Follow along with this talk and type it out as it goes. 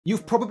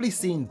You've probably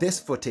seen this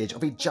footage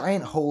of a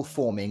giant hole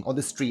forming on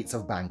the streets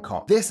of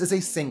Bangkok. This is a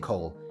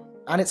sinkhole,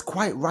 and it's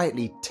quite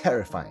rightly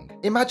terrifying.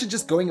 Imagine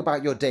just going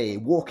about your day,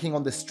 walking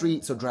on the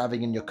streets or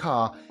driving in your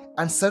car,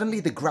 and suddenly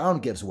the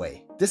ground gives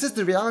way. This is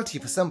the reality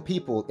for some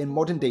people in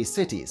modern day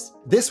cities.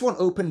 This one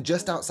opened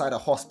just outside a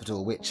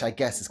hospital, which I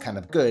guess is kind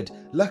of good.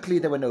 Luckily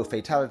there were no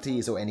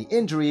fatalities or any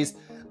injuries,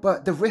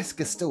 but the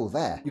risk is still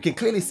there. You can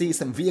clearly see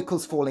some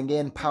vehicles falling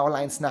in, power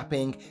lines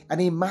snapping,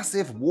 and a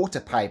massive water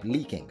pipe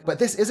leaking. But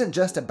this isn't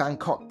just a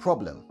Bangkok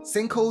problem.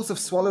 Sinkholes have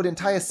swallowed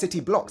entire city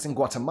blocks in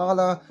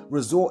Guatemala,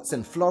 resorts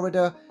in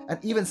Florida,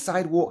 and even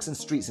sidewalks and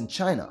streets in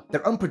China.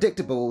 They're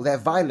unpredictable, they're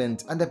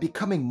violent, and they're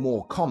becoming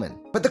more common.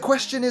 But the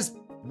question is,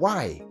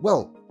 why?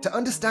 Well, to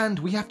understand,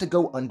 we have to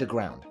go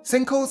underground.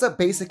 Sinkholes are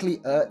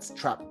basically Earth's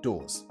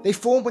trapdoors. They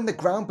form when the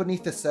ground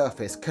beneath the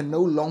surface can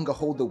no longer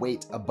hold the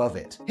weight above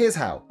it. Here's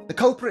how. The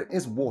culprit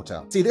is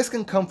water. See, this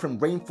can come from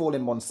rainfall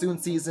in monsoon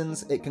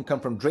seasons, it can come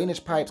from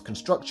drainage pipes,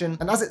 construction,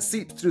 and as it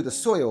seeps through the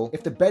soil,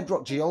 if the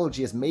bedrock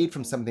geology is made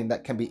from something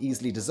that can be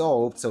easily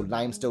dissolved, so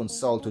limestone,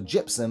 salt, or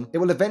gypsum, it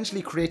will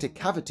eventually create a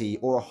cavity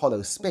or a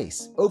hollow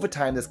space. Over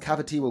time, this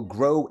cavity will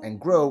grow and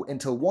grow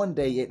until one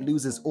day it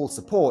loses all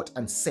support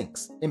and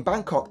sinks. In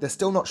Bangkok, they're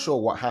still not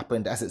sure what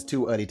happened as it's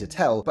too early to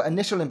tell, but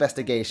initial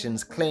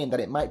investigations claim that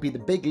it might be the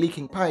big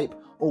leaking pipe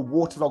or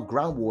waterlogged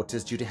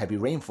groundwaters due to heavy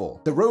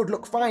rainfall. The road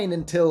looked fine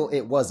until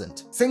it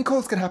wasn't.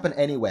 Sinkholes can happen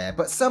anywhere,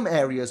 but some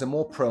areas are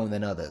more prone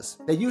than others.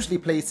 They're usually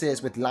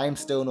places with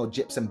limestone or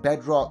gypsum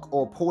bedrock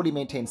or poorly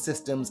maintained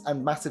systems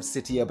and massive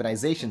city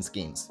urbanization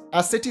schemes.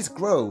 As cities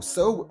grow,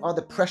 so are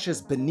the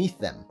pressures beneath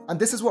them. And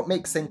this is what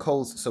makes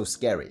sinkholes so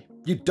scary.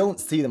 You don't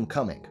see them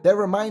coming. They're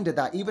a reminder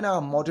that even our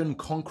modern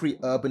concrete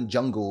urban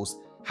jungles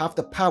have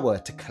the power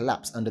to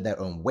collapse under their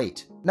own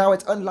weight. Now,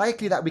 it's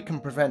unlikely that we can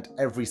prevent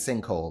every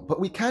sinkhole, but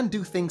we can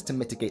do things to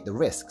mitigate the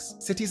risks.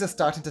 Cities are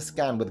starting to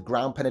scan with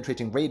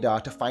ground-penetrating radar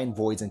to find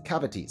voids and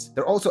cavities.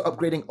 They're also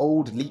upgrading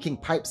old, leaking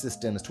pipe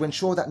systems to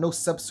ensure that no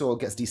subsoil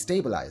gets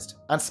destabilized,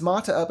 and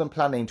smarter urban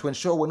planning to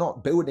ensure we're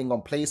not building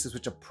on places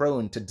which are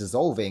prone to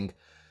dissolving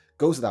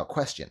goes without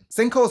question.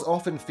 Sinkholes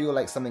often feel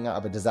like something out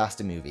of a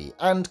disaster movie,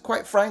 and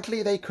quite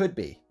frankly, they could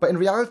be. But in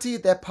reality,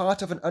 they're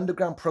part of an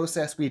underground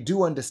process we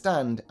do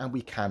understand and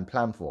we can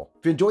plan for.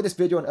 If you enjoyed this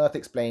video on Earth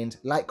Explained,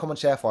 like, comment,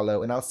 share,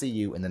 follow, and I'll see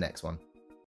you in the next one.